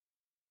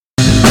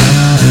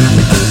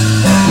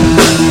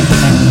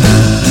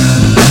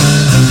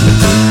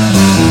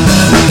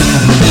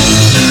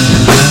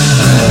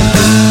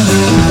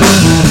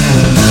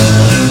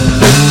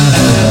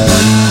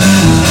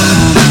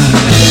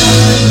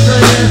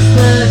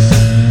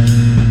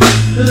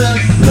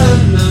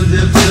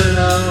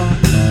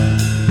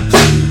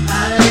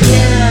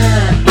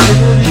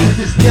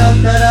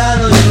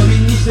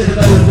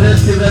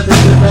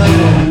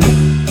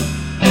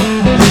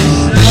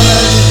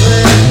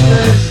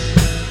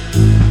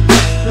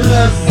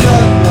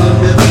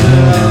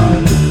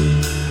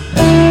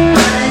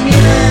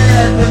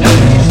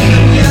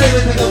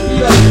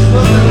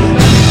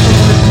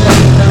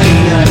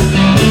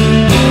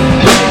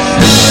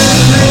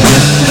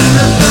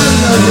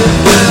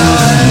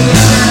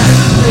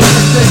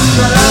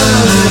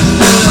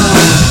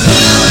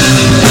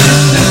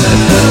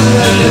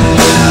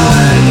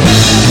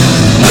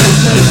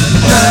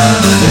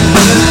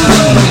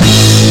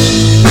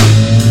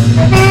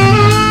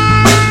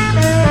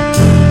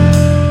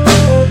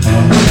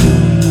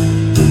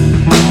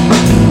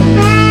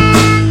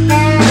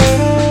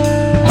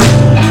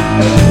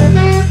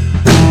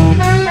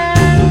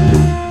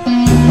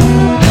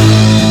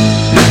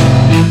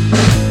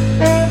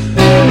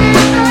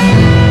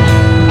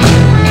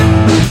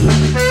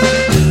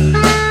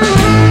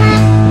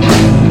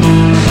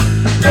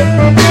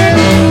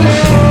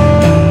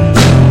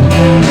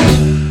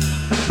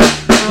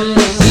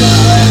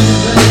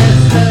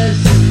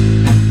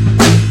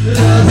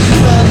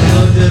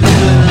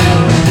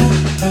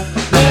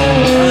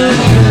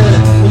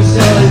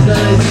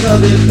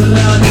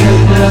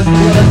Teraz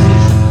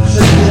płacisz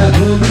wszystkie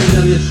rachunki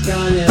za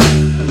mieszkanie.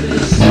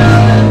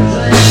 Myślałem,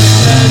 że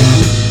jesteś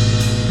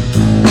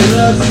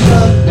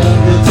rozsądna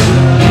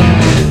dziewczyna,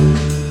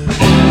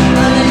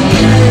 ale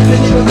nie, ty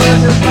nie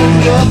potrafisz spać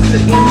w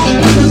obcych.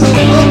 To są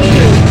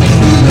obcy,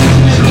 zginąć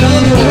mnie w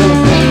domu.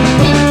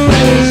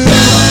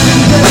 Myślałem,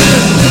 że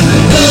jesteś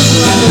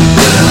rozsądna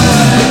dziewczyna,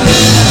 ale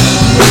nie,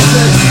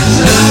 jesteś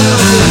szaloną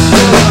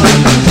dziewczyną.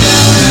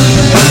 Myślałem,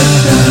 że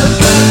jesteś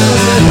rozsądną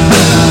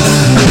dziewczyną,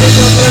 ty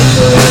po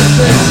prostu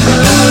jesteś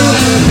szaloną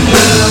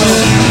dziewczyną.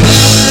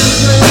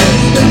 Myślałem, że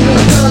jesteś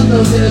rozsądną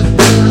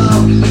dziewczyną,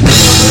 ty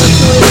po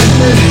prostu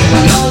jesteś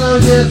szaloną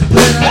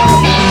dziewczyną.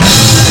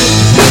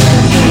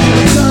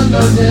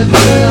 Rozsądną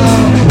dziewczyną.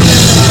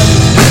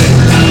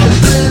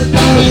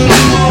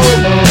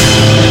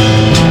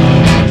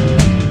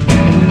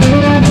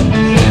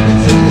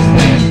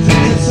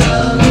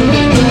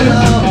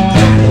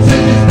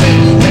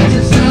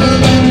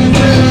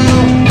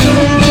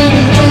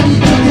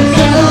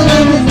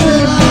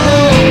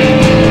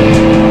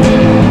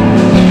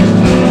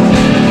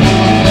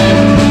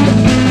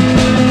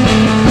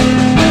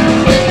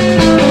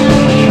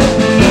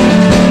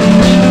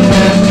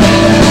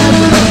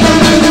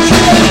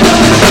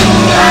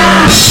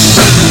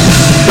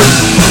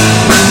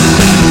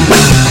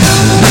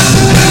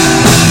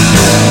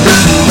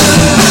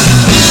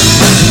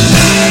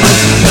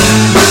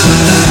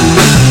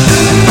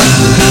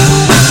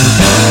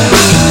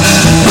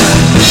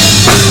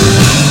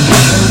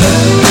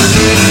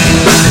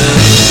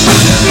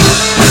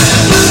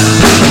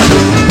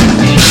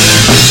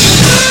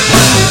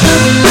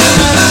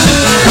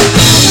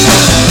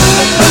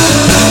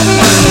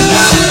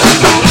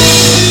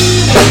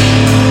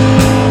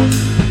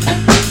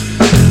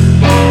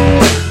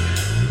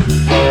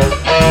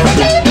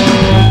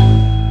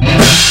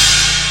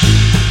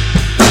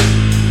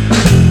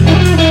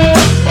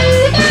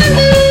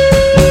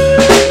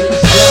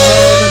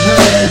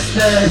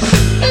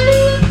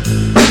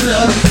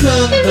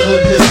 Rozsądną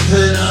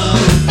dziewczyną.